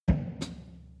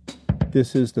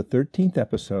This is the 13th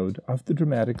episode of the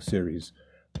dramatic series,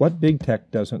 What Big Tech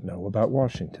Doesn't Know About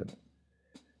Washington.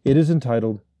 It is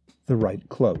entitled The Right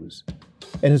Clothes,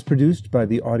 and is produced by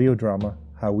the audio drama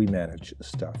How We Manage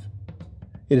Stuff.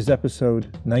 It is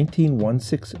episode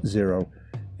 19160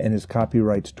 and is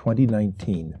copyright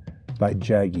 2019 by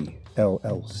Jaggy,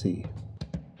 LLC.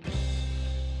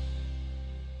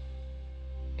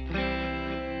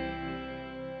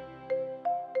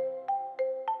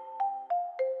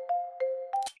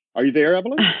 Are you there,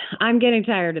 Evelyn? I'm getting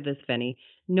tired of this, Vinny.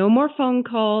 No more phone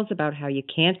calls about how you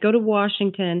can't go to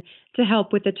Washington to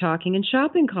help with the talking and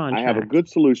shopping contract. I have a good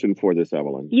solution for this,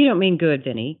 Evelyn. You don't mean good,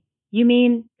 Vinny. You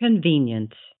mean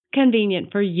convenient.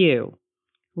 Convenient for you.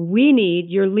 We need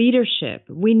your leadership.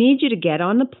 We need you to get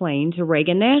on the plane to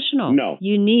Reagan National. No.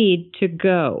 You need to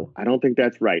go. I don't think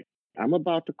that's right. I'm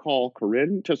about to call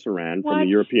Corinne Tisserand from What? the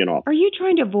European office. Are you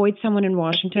trying to avoid someone in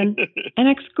Washington? An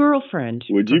ex-girlfriend,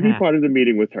 Would you be perhaps. part of the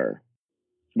meeting with her?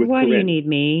 With Why do Corinne? you need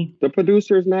me? The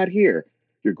producer's not here.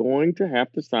 You're going to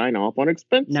have to sign off on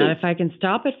expenses. Not if I can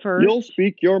stop it first. You'll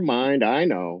speak your mind, I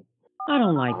know. I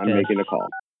don't like I'm this. making the call.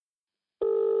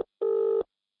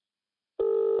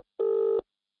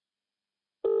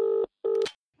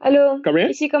 Allô, Corinne?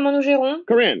 ici comment nous gérons?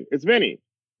 Corinne, it's Vinny.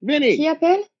 Vinny! Qui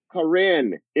appelle?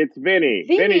 Corinne, it's Vinny.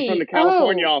 Vinny, from the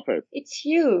California oh. office. It's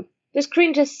you. The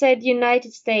screen just said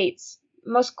United States.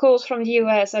 Most calls from the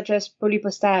US are just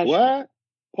polypostage. What?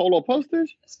 Polo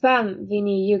postage? Spam,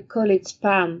 Vinny, you call it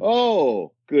spam.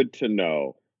 Oh, good to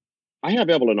know. I have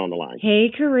Evelyn on the line.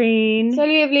 Hey, Corinne. Salut,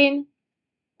 Evelyn.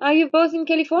 Are you both in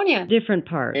California? Different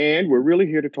part. And we're really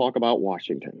here to talk about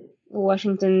Washington.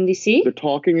 Washington, D.C.? The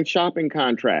talking and shopping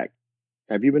contract.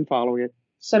 Have you been following it?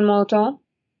 Seulement autant?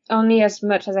 Only as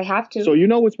much as I have to. So you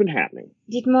know what's been happening.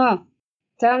 Dites-moi.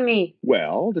 Tell me.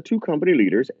 Well, the two company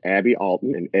leaders, Abby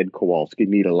Alton and Ed Kowalski,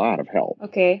 need a lot of help.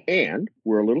 Okay. And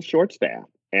we're a little short-staffed.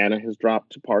 Anna has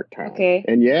dropped to part-time. Okay.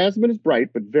 And Yasmin is bright,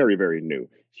 but very, very new.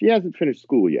 She hasn't finished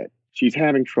school yet. She's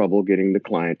having trouble getting the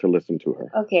client to listen to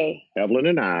her. Okay. Evelyn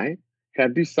and I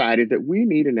have decided that we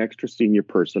need an extra senior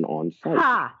person on site.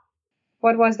 Ha!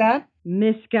 What was that?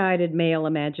 Misguided male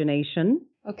imagination.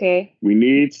 Okay. We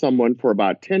need someone for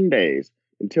about 10 days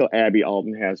until Abby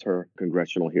Alton has her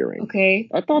congressional hearing. Okay.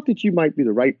 I thought that you might be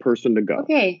the right person to go.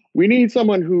 Okay. We need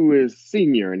someone who is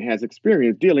senior and has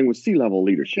experience dealing with C-level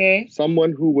leadership. Okay.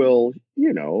 Someone who will,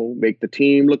 make the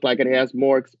team look like it has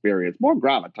more experience, more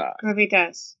gravitas.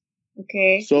 Gravitas.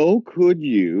 Okay. So could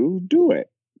you do it?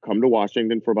 Come to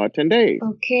Washington for about 10 days.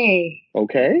 Okay.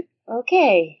 Okay?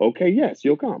 Okay. Okay, yes,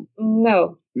 you'll come.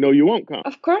 No. No, you won't come.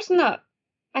 Of course not.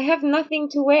 I have nothing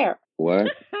to wear. What?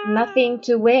 Nothing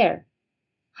to wear.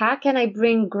 How can I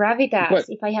bring gravitas But-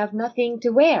 if I have nothing to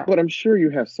wear? But I'm sure you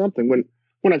have something.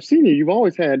 When I've seen you, you've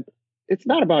always had, it's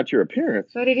not about your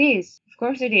appearance. But it is. Of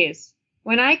course it is.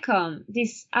 When I come,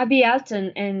 this Abby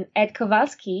Alton and Ed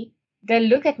Kowalski, they'll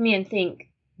look at me and think,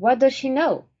 what does she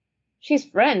know? She's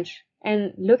French,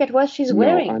 and look at what she's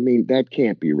wearing. No, I mean, that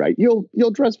can't be right.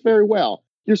 You'll dress very well.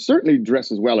 You certainly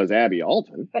dress as well as Abby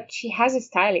Alton. But she has a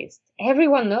stylist.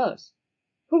 Everyone knows.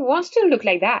 Who wants to look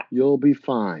like that? You'll be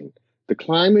fine. The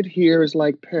climate here is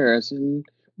like Paris,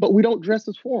 but we don't dress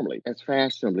as formally, as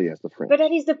fashionably as the French. But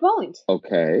that is the point.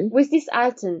 Okay. With this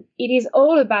Alton, it is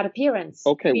all about appearance.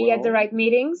 Okay, Be well- at the right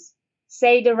meetings,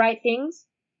 say the right things,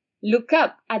 look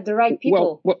up at the right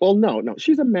people. Well, no.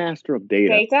 She's a master of data.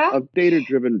 Data? Of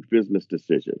data-driven business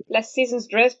decisions. Last season's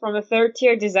dress from a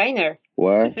third-tier designer.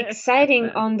 What?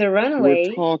 Exciting on the runway,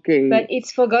 We're talking... but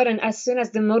it's forgotten as soon as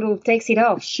the model takes it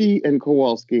off. She and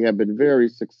Kowalski have been very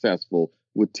successful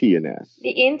with TNS.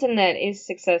 The internet is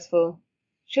successful.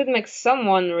 Should make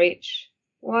someone rich.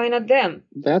 Why not them?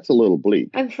 That's a little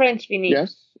bleak. I'm French, Vinny.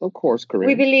 Yes, of course, Corinne.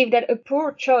 We believe that a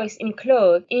poor choice in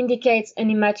clothes indicates an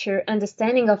immature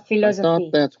understanding of I philosophy.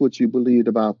 thought that's what you believed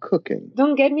about cooking.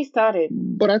 Don't get me started.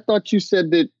 But I thought you said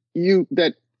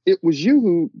that it was you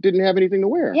who didn't have anything to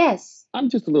wear. Yes. I'm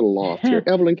just a little lost here.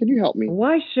 Evelyn, can you help me?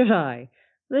 Why should I?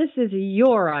 This is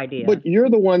your idea. But you're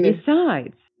the one that...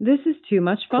 Besides, this is too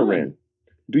much fun. Corinne,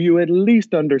 do you at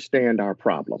least understand our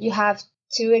problem? You have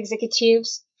two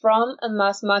executives from a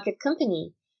mass market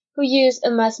company who use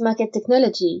a mass market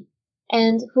technology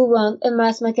and who want a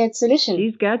mass market solution.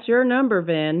 She's got your number,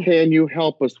 Vin. Can you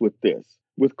help us with this?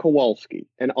 With Kowalski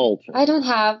and Alton? I don't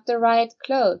have the right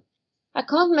clothes. I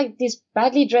can't make these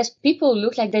badly dressed people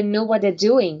look like they know what they're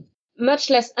doing, much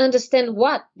less understand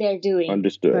what they're doing.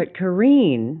 Understood. But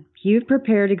Corinne, you've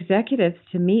prepared executives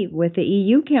to meet with the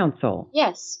EU Council.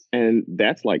 Yes. And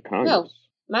that's like Congress. No.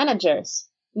 Managers,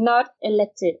 not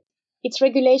elected. It's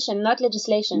regulation, not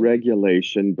legislation.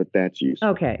 Regulation, but that's useful.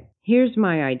 Okay, here's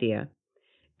my idea.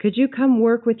 Could you come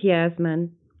work with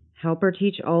Yasmin? Help her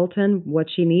teach Alton what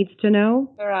she needs to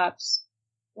know? Perhaps.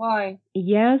 Why?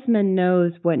 Yasmin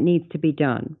knows what needs to be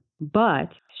done, but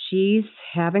she's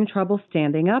having trouble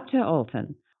standing up to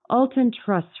Alton. Alton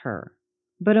trusts her,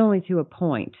 but only to a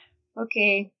point.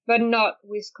 Okay, but not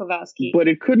with Kowalski. But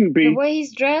it couldn't be. The way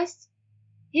he's dressed,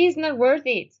 he's not worth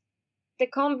it. There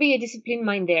can't be a disciplined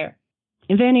mind there.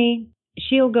 Vinny,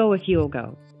 she'll go if you'll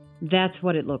go. That's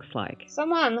what it looks like.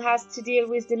 Someone has to deal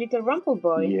with the little rumple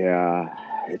boy. Yeah,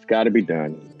 it's got to be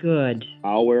done. Good.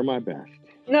 I'll wear my best.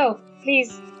 No,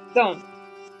 please, don't.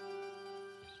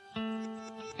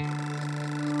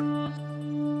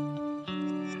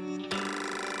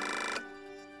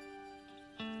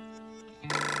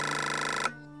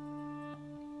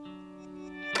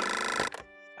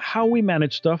 How we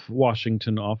manage stuff,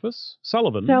 Washington office.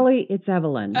 Sullivan. Sally, it's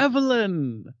Evelyn.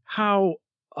 Evelyn, how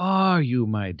are you,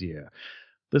 my dear?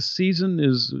 The season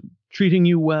is treating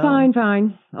you well?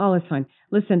 Fine. All is fine.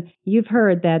 Listen, you've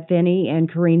heard that Vinny and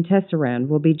Corinne Tesserand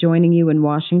will be joining you in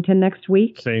Washington next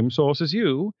week? Same source as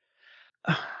you.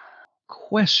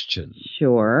 Question.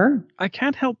 Sure. I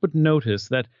can't help but notice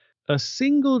that a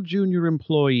single junior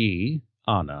employee,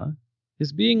 Anna,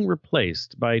 is being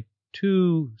replaced by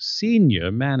 2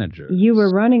 senior managers. You were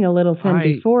running a little thin I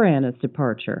before Anna's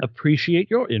departure. Appreciate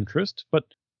your interest, but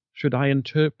should I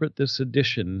interpret this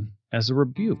addition as a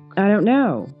rebuke? I don't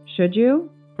know. Should you?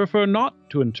 Prefer not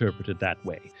to interpret it that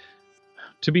way.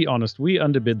 To be honest, we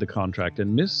underbid the contract,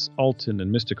 and Miss Alton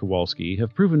and Mr. Kowalski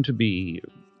have proven to be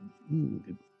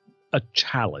a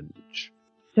challenge.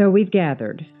 So we've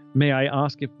gathered. May I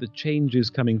ask if the change is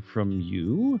coming from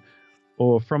you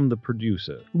or from the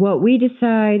producer? What we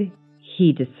decide,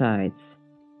 he decides.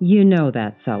 You know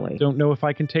that, Sully. Don't know if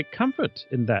I can take comfort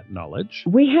in that knowledge.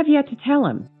 We have yet to tell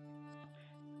him.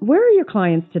 Where are your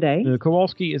clients today?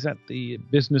 Kowalski is at the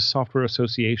Business Software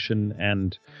Association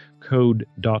and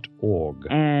Code.org.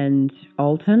 And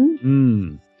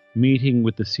Alton? Meeting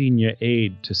with the senior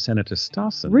aide to Senator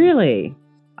Stassen. Really?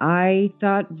 I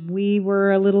thought we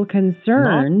were a little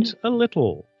concerned. Not a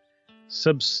little.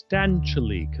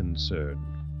 Substantially concerned.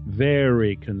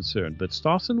 Very concerned that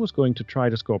Stassen was going to try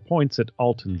to score points at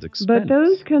Alton's expense. But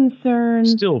those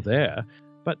concerns... Still there.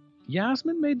 But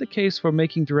Yasmin made the case for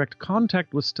making direct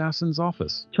contact with Stassen's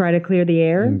office. Try to clear the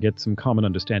air? And get some common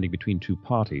understanding between 2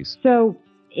 parties. So,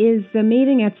 is the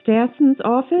meeting at Stassen's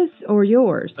office or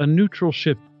yours? A neutral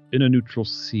ship in a neutral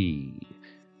sea.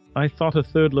 I thought a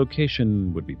 3rd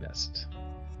location would be best.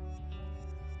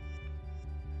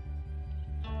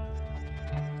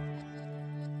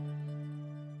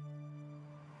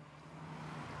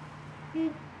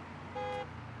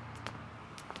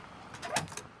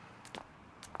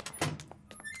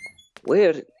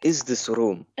 Where is this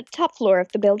room? Top floor of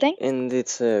the building. And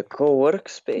it's a co-work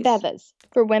space? Beva's.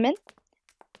 For women.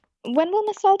 When will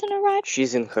Miss Alton arrive?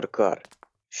 She's in her car.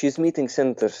 She's meeting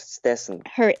Senator Stassen.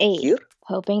 Her aide. Here?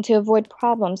 Hoping to avoid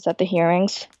problems at the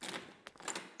hearings.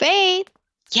 Faith!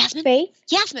 Yasmin? Faith?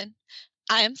 Yasmin!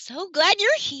 I am so glad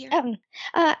you're here.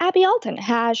 Abby Alton,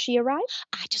 has she arrived?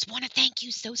 I just want to thank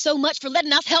you so much for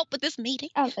letting us help with this meeting.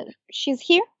 She's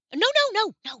here? No,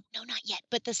 not yet.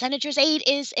 But the senator's aide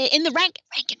is in the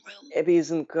ranking room. Abby is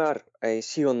in car. I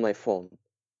see on my phone.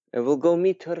 I will go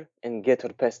meet her and get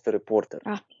her past the reporter.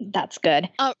 That's good.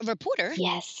 A reporter?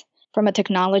 Yes, from a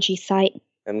technology site.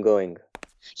 I'm going.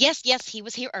 Yes, he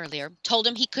was here earlier. Told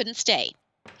him he couldn't stay.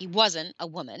 He wasn't a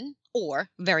woman or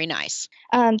very nice.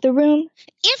 The room?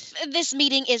 If this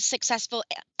meeting is successful,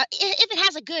 if it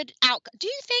has a good outcome, do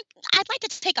you think I'd like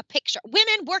to take a picture?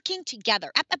 Women working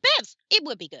together. Bev, it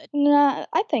would be good.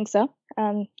 I think so.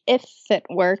 If it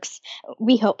works.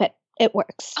 We hope it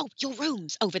works. Oh, your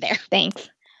room's over there. Thanks.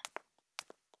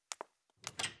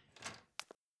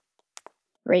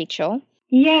 Rachel?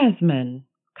 Yasmin,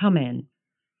 come in.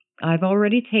 I've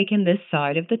already taken this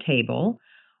side of the table.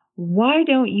 Why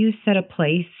don't you set a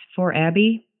place for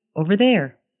Abby over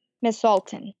there? Miss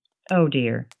Alton. Oh,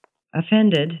 dear.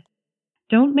 Offended.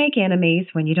 Don't make enemies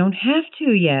when you don't have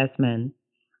to, Yasmin.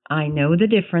 I know the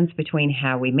difference between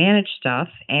how we manage stuff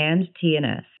and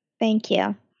TNS. Thank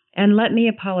you. And let me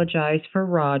apologize for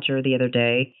Roger the other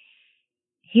day.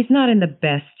 He's not in the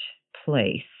best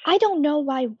place. I don't know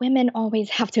why women always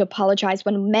have to apologize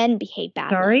when men behave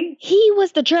badly. Sorry? He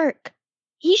was the jerk.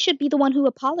 He should be the one who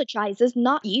apologizes,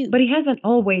 not you. But he hasn't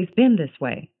always been this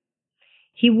way.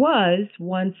 He was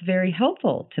once very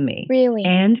helpful to me. Really?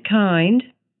 And kind.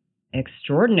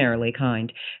 Extraordinarily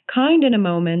kind. Kind in a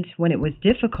moment when it was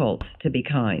difficult to be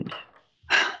kind.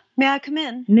 May I come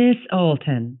in? Miss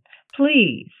Alton,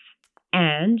 please.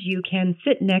 And you can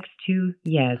sit next to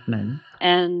Yasmin.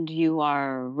 And you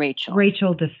are Rachel.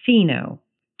 Rachel DeFino,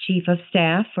 Chief of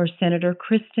Staff for Senator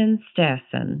Kristen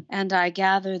Stassen. And I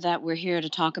gather that we're here to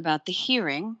talk about the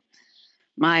hearing,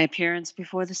 my appearance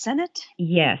before the Senate.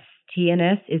 Yes,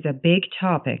 TNS is a big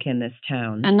topic in this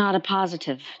town. And not a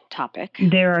positive topic.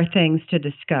 There are things to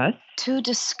discuss. To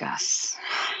discuss.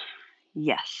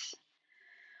 Yes.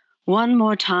 One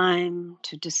more time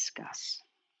to discuss.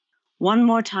 One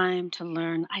more time to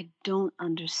learn I don't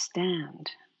understand.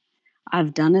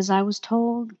 I've done as I was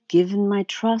told, given my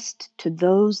trust to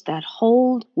those that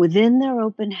hold within their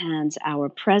open hands our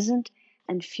present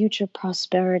and future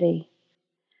prosperity.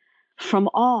 From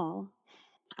all,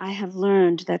 I have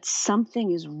learned that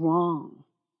something is wrong,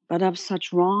 but of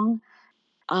such wrong,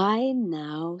 I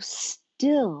now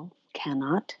still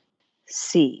cannot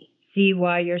see. See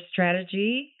why your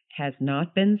strategy has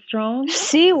not been strong?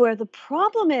 See where the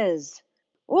problem is.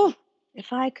 Oh,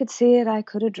 if I could see it, I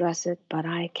could address it, but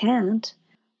I can't.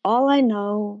 All I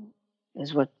know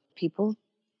is what people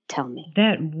tell me.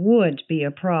 That would be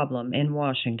a problem in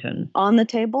Washington. On the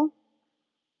table,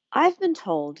 I've been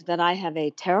told that I have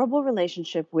a terrible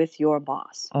relationship with your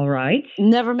boss. All right.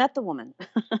 Never met the woman.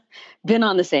 Been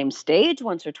on the same stage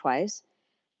once or twice.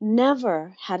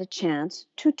 Never had a chance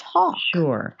to talk.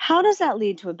 Sure. How does that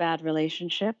lead to a bad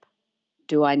relationship?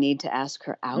 Do I need to ask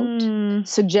her out?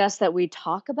 Suggest that we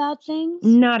talk about things?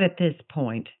 Not at this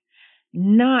point.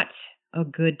 Not a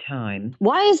good time.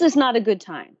 Why is this not a good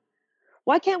time?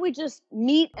 Why can't we just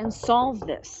meet and solve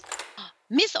this?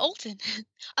 Miss Alton,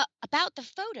 about the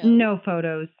photo. No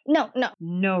photos. No.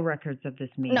 No records of this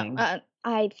meeting. No,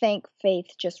 I think Faith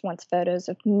just wants photos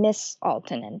of Miss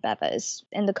Alton and Bevis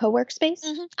in the co-work space.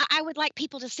 Mm-hmm. I would like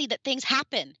people to see that things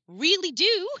happen, really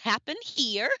do happen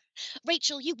here.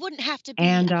 Rachel, you wouldn't have to be...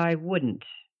 And I wouldn't.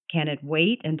 Can it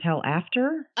wait until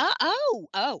after? Oh,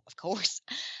 of course.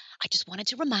 I just wanted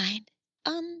to remind.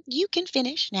 You can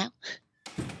finish now.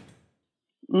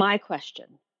 My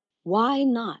question. Why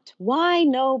not? Why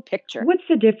no picture? What's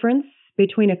the difference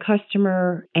between a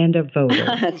customer and a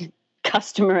voter?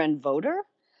 Customer and voter?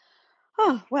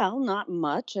 Oh, well, not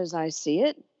much as I see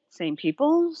it. Same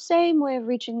people, same way of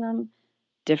reaching them,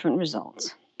 different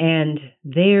results. And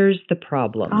there's the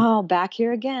problem. Oh, back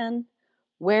here again.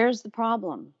 Where's the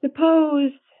problem?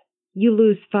 Suppose you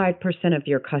lose 5% of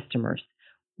your customers.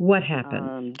 What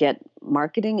happens? Get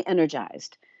marketing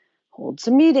energized. Hold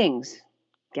some meetings.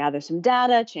 Gather some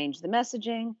data, change the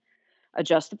messaging,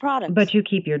 adjust the product. But you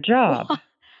keep your job.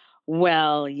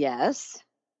 Well, yes,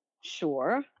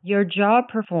 sure. Your job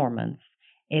performance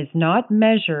is not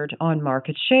measured on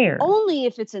market share. Only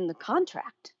if it's in the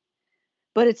contract.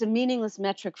 But it's a meaningless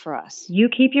metric for us. You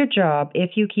keep your job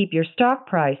if you keep your stock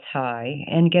price high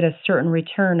and get a certain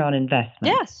return on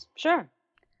investment. Yes, sure.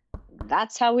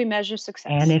 That's how we measure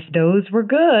success. And if those were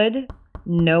good,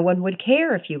 no one would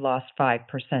care if you lost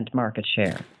 5% market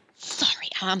share. Sorry,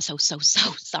 I'm so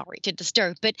sorry to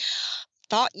disturb, but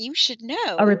thought you should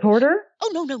know. A reporter?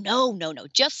 Oh, no.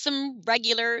 Just some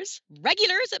regulars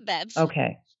at Bev's.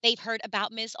 Okay. They've heard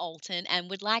about Miss Alton and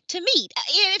would like to meet.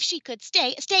 If she could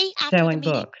stay after Selling the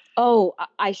meeting. books. Oh,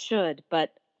 I should,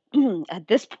 but at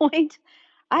this point,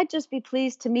 I'd just be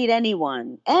pleased to meet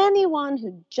anyone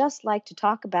who'd just like to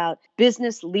talk about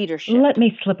business leadership. Let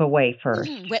me slip away first.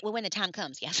 When the time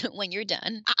comes, yes, when you're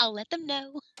done, I'll let them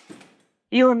know.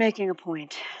 You were making a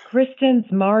point.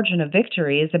 Kristen's margin of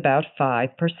victory is about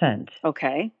 5%.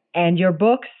 Okay. And your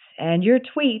books and your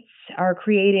tweets are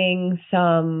creating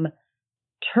some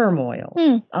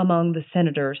turmoil among the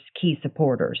senator's key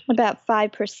supporters. About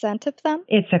 5% of them?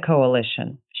 It's a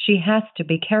coalition. She has to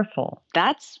be careful.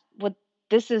 That's what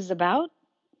this is about?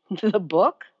 The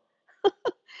book?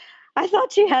 I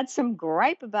thought you had some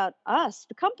gripe about us,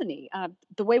 the company,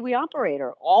 the way we operate,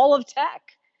 or all of tech.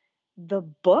 The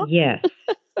book? Yes.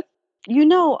 You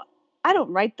know, I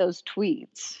don't write those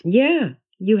tweets. Yeah,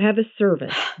 you have a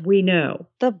service. We know.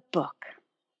 The book.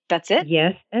 That's it?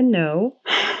 Yes and no.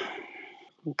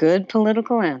 Good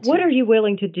political answer. What are you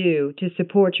willing to do to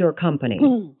support your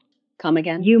company? Come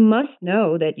again? You must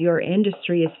know that your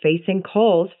industry is facing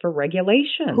calls for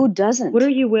regulation. Who doesn't? What are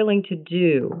you willing to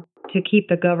do to keep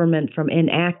the government from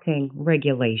enacting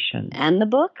regulation? And the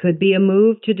book? Could be a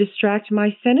move to distract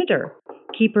my senator.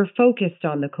 Keep her focused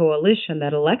on the coalition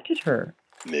that elected her.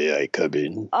 May I come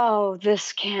in? Oh,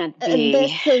 this can't be.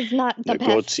 This is not the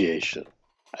Negotiation.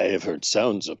 I have heard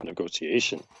sounds of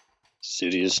negotiation.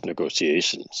 Serious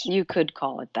negotiations. You could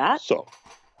call it that. So,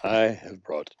 I have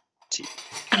brought tea.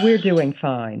 We're doing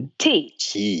fine. Tea.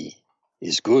 Tea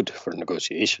is good for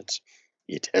negotiations.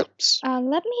 It helps.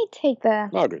 Let me take the...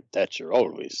 Margaret Thatcher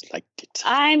always liked it.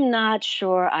 I'm not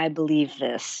sure I believe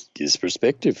this. It is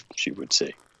perspective, she would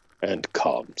say, and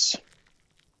calms.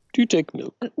 Do you take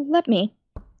milk? Let me.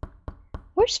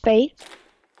 Where's Faith?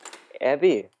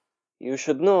 Abby, you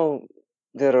should know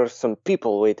there are some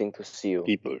people waiting to see you.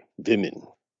 People, women,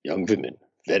 young women,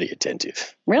 very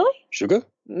attentive. Really? Sugar?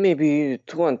 Maybe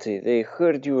 20. They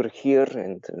heard you were here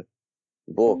and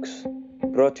books.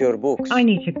 Brought your books. I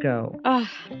need to go.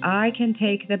 Ah, I can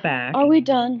take the back. are we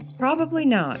done? Probably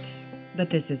not, but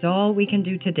this is all we can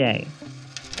do today.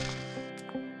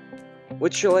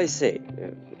 What shall I say?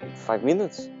 5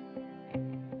 minutes?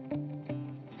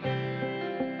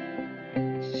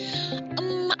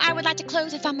 I would like to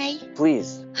close if I may.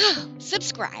 Please.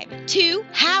 Subscribe to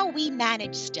How We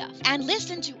Manage Stuff and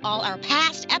listen to all our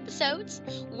past episodes.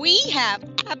 We have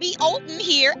Abby Olton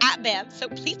here at Bev, so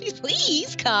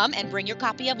please come and bring your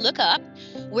copy of Look Up.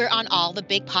 We're on all the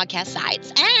big podcast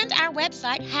sites and our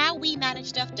website,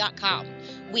 howwemanagestuff.com.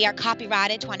 We are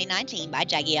copyrighted 2019 by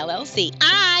Jaggy LLC.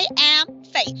 I am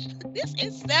Faith. This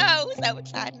is so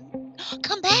exciting.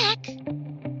 Come back.